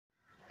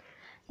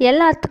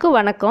எல்லாத்துக்கும்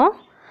வணக்கம்.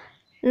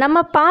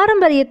 நம்ம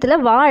பாரம்பரியத்தில்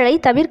வாழை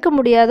தவிர்க்க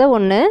முடியாத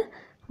ஒன்று.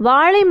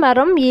 வாழை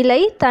மரம், இலை,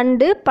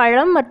 தண்டு,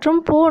 பழம் மற்றும்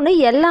பூன்னு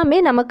எல்லாமே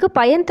நமக்கு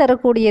பயன்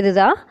தரக்கூடியது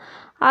தான்.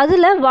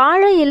 அதில்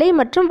வாழை இலை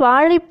மற்றும்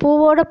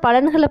வாழைப்பூவோட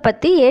பலன்களை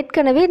பற்றி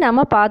ஏற்கனவே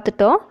நம்ம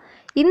பார்த்துட்டோம்.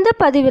 இந்த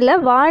பதிவில்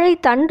வாழை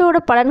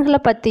தண்டோட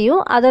பலன்களை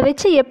பற்றியும் அதை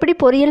வச்சு எப்படி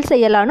பொரியல்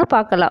செய்யலான்னு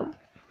பார்க்கலாம்.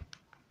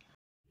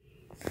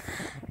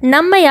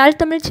 நம்ம யாழ்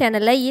தமிழ்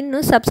சேனலை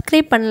இன்னும்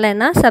சப்ஸ்கிரைப்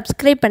பண்ணலைன்னா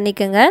சப்ஸ்கிரைப்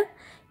பண்ணிக்கோங்க.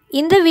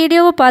 இந்த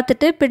வீடியோவை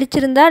பார்த்துட்டு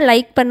பிடிச்சிருந்தா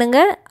லைக்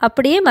பண்ணுங்கள்,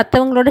 அப்படியே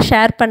மற்றவங்களோட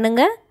ஷேர்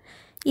பண்ணுங்கள்.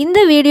 இந்த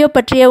வீடியோ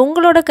பற்றிய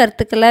உங்களோட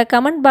கருத்துக்களை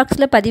கமெண்ட்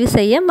பாக்ஸில் பதிவு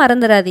செய்ய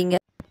மறந்துடாதீங்க.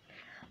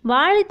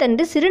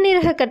 வாழைத்தண்டு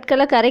சிறுநீரக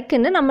கற்களை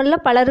கரைக்குன்னு நம்மள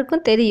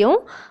பலருக்கும் தெரியும்.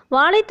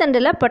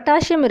 வாழைத்தண்டில்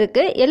பொட்டாசியம்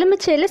இருக்குது,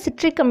 எலுமிச்சையில்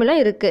சிட்ரிக்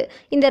அமிலம் இருக்குது.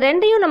 இந்த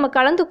ரெண்டையும் நம்ம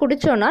கலந்து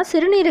குடித்தோன்னா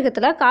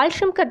சிறுநீரகத்தில்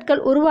கால்சியம்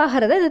கற்கள்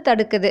உருவாகிறத இது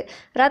தடுக்குது.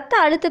 இரத்த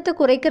அழுத்தத்தை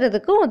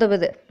குறைக்கிறதுக்கும்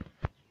உதவுது.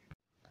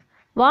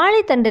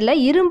 வாழைத்தண்டில்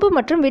இரும்பு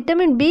மற்றும்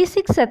விட்டமின்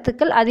B6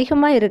 சத்துக்கள்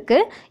அதிகமாக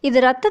இருக்குது. இது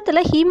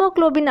ரத்தத்தில்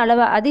ஹீமோக்ளோபின்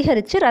அளவை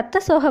அதிகரித்து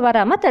இரத்த சோகை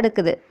வராமல்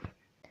தடுக்குது.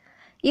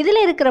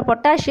 இதில் இருக்கிற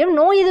பொட்டாசியம்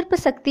நோய் எதிர்ப்பு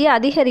சக்தியை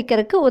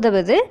அதிகரிக்கிறதுக்கு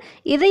உதவுது.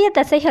 இதய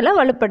தசைகளை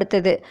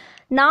வலுப்படுத்துது.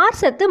 நார்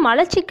சத்து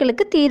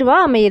மலச்சிக்கலுக்கு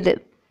தீர்வாக அமையுது.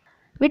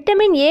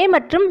 விட்டமின் A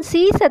மற்றும்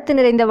C சத்து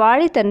நிறைந்த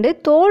வாழைத்தண்டு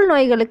தோல்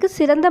நோய்களுக்கு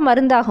சிறந்த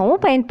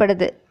மருந்தாகவும்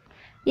பயன்படுது.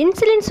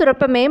 இன்சுலின்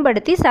சுரப்பை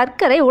மேம்படுத்தி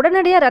சர்க்கரை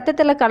உடனடியாக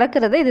ரத்தத்தில்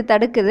கலக்கிறத இது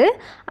தடுக்குது.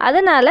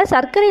 அதனால்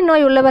சர்க்கரை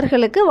நோய்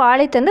உள்ளவர்களுக்கு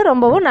வாழைத்தண்டு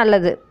ரொம்பவும்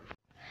நல்லது.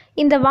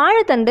 இந்த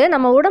வாழைத்தண்டு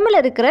நம்ம உடம்பில்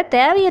இருக்கிற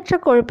தேவையற்ற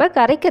கொழுப்பை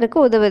கரைக்கிறதுக்கு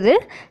உதவுது.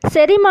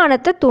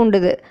 செரிமானத்தை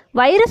தூண்டுது.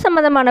 வயிறு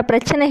சம்பந்தமான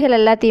பிரச்சனைகள்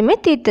எல்லாத்தையுமே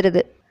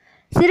தீர்த்துருது.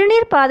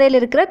 சிறுநீர் பாதையில்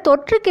இருக்கிற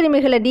தொற்று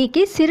கிருமிகளை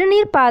நீக்கி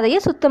சிறுநீர்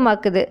பாதையை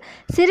சுத்தமாக்குது.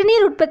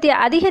 சிறுநீர் உற்பத்தியை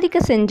அதிகரிக்க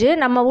செஞ்சு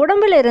நம்ம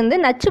உடம்புல இருந்து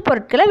நச்சு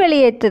பொருட்களை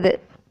வெளியேற்றுது.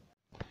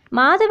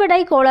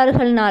 மாதவிடாய்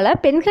கோளாறுகள்னால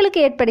பெண்களுக்கு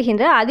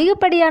ஏற்படுகின்ற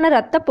அதிகப்படியான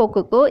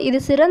இரத்தப்போக்குக்கும் இது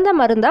சிறந்த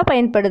மருந்தாக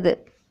பயன்படுது.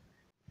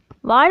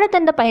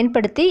 வாழைத்தண்டை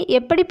பயன்படுத்தி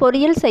எப்படி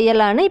பொரியல்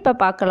செய்யலான்னு இப்போ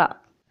பார்க்கலாம்.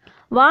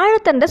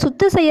 வாழைத்தண்டை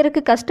சுத்தம்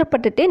செய்யறதுக்கு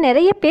கஷ்டப்பட்டுட்டு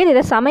நிறைய பேர்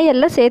இதை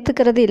சமையலில்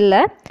சேர்த்துக்கிறது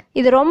இல்லை.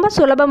 இது ரொம்ப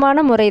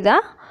சுலபமான முறை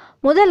தான்.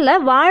 முதல்ல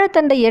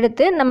வாழைத்தண்டை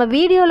எடுத்து நம்ம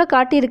வீடியோவில்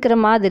காட்டியிருக்கிற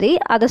மாதிரி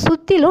அதை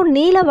சுற்றிலும்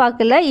நீல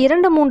வாக்கில்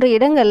 2-3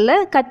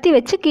 இடங்களில் கத்தி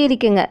வச்சு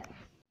கீறிக்குங்க.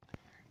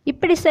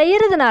 இப்படி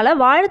செய்கிறதுனால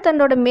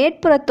வாழைத்தண்டோட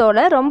மேற்புறத்தோட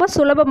ரொம்ப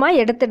சுலபமாக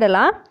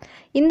எடுத்துடலாம்.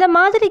 இந்த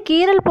மாதிரி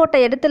கீறல் போட்ட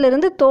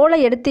இடத்துலேருந்து தோலை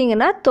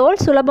எடுத்திங்கன்னா தோல்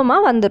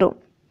சுலபமாக வந்துடும்.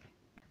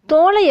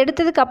 தோலை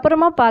எடுத்ததுக்கு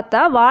அப்புறமா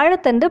பார்த்தா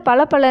வாழைத்தண்டு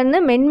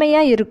பளபளன்னு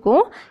மென்மையாக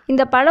இருக்கும்.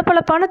 இந்த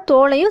பளபளப்பான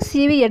தோலையும்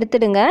சீவி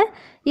எடுத்துடுங்க.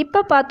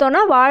 இப்போ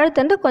பார்த்தோன்னா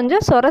வாழைத்தண்டு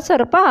கொஞ்சம்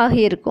சொரசொரப்பாக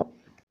ஆகியிருக்கும்.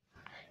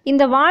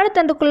 இந்த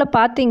வாழைத்தண்டுக்குள்ளே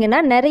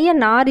பார்த்தீங்கன்னா நிறைய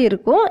நார்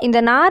இருக்கும்.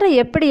 இந்த நாரை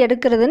எப்படி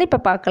எடுக்கிறதுன்னு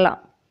இப்போ பார்க்கலாம்.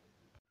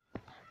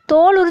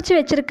 தோல் உரித்து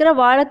வச்சுருக்கிற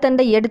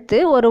வாழைத்தண்டை எடுத்து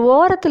ஒரு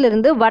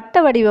ஓரத்துலேருந்து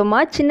வட்ட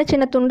வடிவமாக சின்ன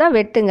சின்ன துண்டாக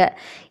வெட்டுங்க.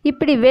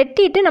 இப்படி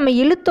வெட்டிட்டு நம்ம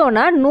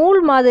இழுத்தோன்னா நூல்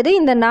மாதிரி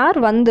இந்த நார்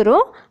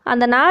வந்துடும்.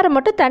 அந்த நாரை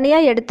மட்டும்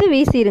தனியாக எடுத்து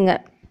வீசிடுங்க.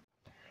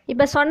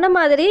 இப்போ சொன்ன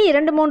மாதிரி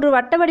 2-3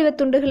 வட்ட வடிவ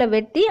துண்டுகளை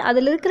வெட்டி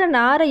அதில் இருக்கிற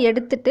நாரை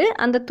எடுத்துட்டு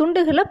அந்த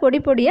துண்டுகளை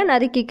பொடி பொடியாக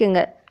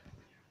நறுக்கிக்குங்க.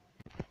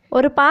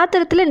 ஒரு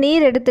பாத்திரத்தில்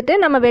நீர் எடுத்துட்டு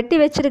நம்ம வெட்டி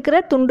வச்சுருக்கிற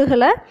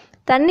துண்டுகளை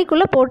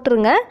தண்ணிக்குள்ளே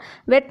போட்டுருங்க.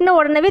 வெட்டின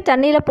உடனே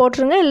தண்ணியில்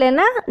போட்டுருங்க,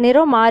 இல்லைன்னா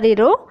நிறம்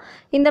மாறிடும்.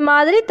 இந்த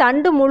மாதிரி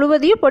தண்டு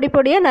முழுவதையும் பொடி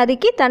பொடியாக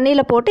நறுக்கி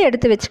தண்ணியில் போட்டு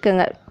எடுத்து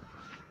வச்சுக்கோங்க.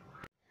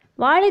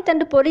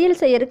 வாழைத்தண்டு பொரியல்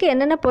செய்யறதுக்கு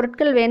என்னென்ன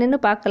பொருட்கள் வேணும்னு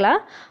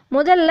பார்க்கலாம்.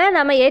 முதல்ல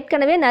நம்ம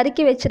ஏற்கனவே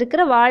நறுக்கி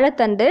வச்சுருக்கிற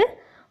வாழைத்தண்டு,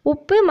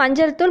 உப்பு,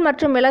 மஞ்சள் தூள்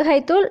மற்றும்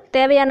மிளகாய்த்தூள்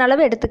தேவையான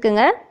அளவு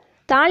எடுத்துக்கோங்க.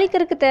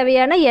 தாளிக்கிறதுக்கு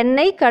தேவையான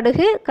எண்ணெய்,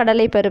 கடுகு,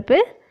 கடலைப்பருப்பு,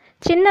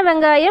 சின்ன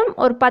வெங்காயம்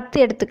ஒரு 10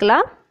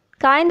 எடுத்துக்கலாம்,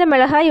 காய்ந்த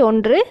மிளகாய்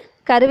 1,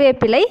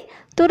 கருவேப்பிலை,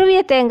 துருவிய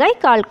தேங்காய்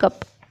 1/4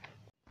 கப்.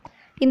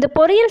 இந்த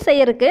பொரியல்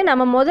செய்யறதுக்கு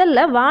நம்ம முதல்ல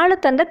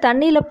வாழைத்தண்டை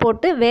தண்ணியில்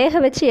போட்டு வேக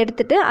வச்சு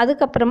எடுத்துட்டு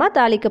அதுக்கப்புறமா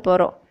தாளிக்க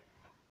போகிறோம்.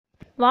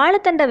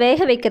 வாழைத்தண்டை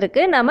வேக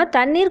வைக்கிறதுக்கு நம்ம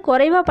தண்ணீர்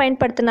குறைவாக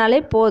பயன்படுத்தினாலே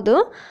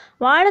போதும்.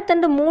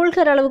 வாழைத்தண்டு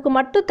மூழ்கிற அளவுக்கு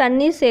மட்டும்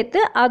தண்ணீர்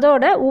சேர்த்து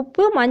அதோட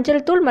உப்பு,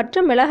 மஞ்சள் தூள்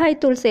மற்றும்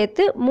மிளகாய் தூள்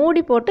சேர்த்து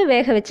மூடி போட்டு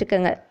வேக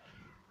வச்சுக்கோங்க.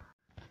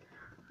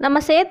 நம்ம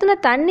சேர்த்துன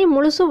தண்ணி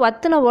முழுசும்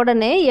வற்றின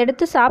உடனே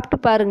எடுத்து சாப்பிட்டு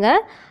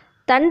பாருங்கள்.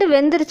 தண்டு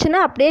வெந்துருச்சுன்னா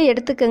அப்படியே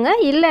எடுத்துக்கோங்க,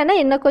 இல்லைன்னா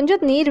இன்னும்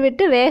கொஞ்சம் நீர்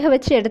விட்டு வேக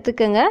வச்சு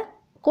எடுத்துக்கோங்க.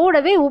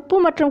 கூடவே உப்பு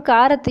மற்றும்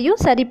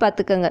காரத்தையும் சரி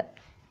பார்த்துக்கோங்க.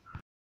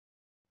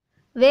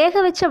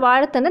 வேக வச்ச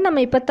வாழைத்தண்டை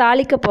நம்ம இப்போ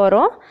தாளிக்க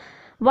போகிறோம்.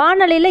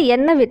 வாணலியில்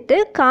எண்ணெய் விட்டு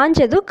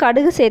காஞ்சதும்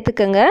கடுகு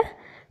சேர்த்துக்கோங்க.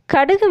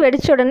 கடுகு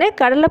வெடிச்ச உடனே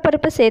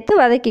கடலைப்பருப்பை சேர்த்து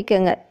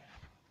வதக்கிக்கோங்க.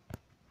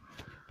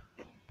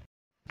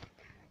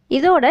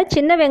 இதோட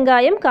சின்ன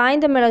வெங்காயம்,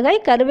 காய்ந்த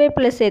மிளகாய்,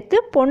 கருவேப்பிலை சேர்த்து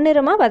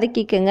பொன்னிறமாக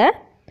வதக்கிக்கோங்க.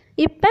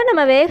 இப்போ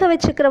நம்ம வேக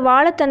வச்சுக்கிற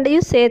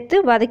வாழைத்தண்டையும் சேர்த்து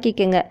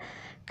வதக்கிக்கோங்க.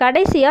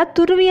 கடைசியாக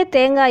துருவிய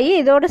தேங்காயை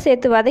இதோடு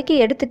சேர்த்து வதக்கி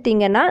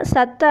எடுத்துட்டிங்கன்னா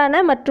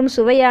சத்தான மற்றும்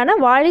சுவையான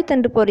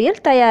வாழைத்தண்டு பொரியல்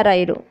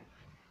தயாராகிடும்.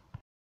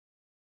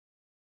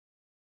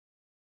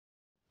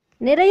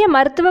 நிறைய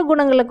மருத்துவ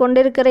குணங்களை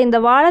கொண்டிருக்கிற இந்த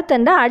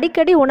வாழைத்தண்டை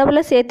அடிக்கடி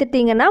உணவில்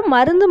சேர்த்துட்டிங்கன்னா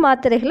மருந்து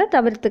மாத்திரைகளை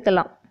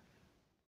தவிர்த்துக்கலாம்.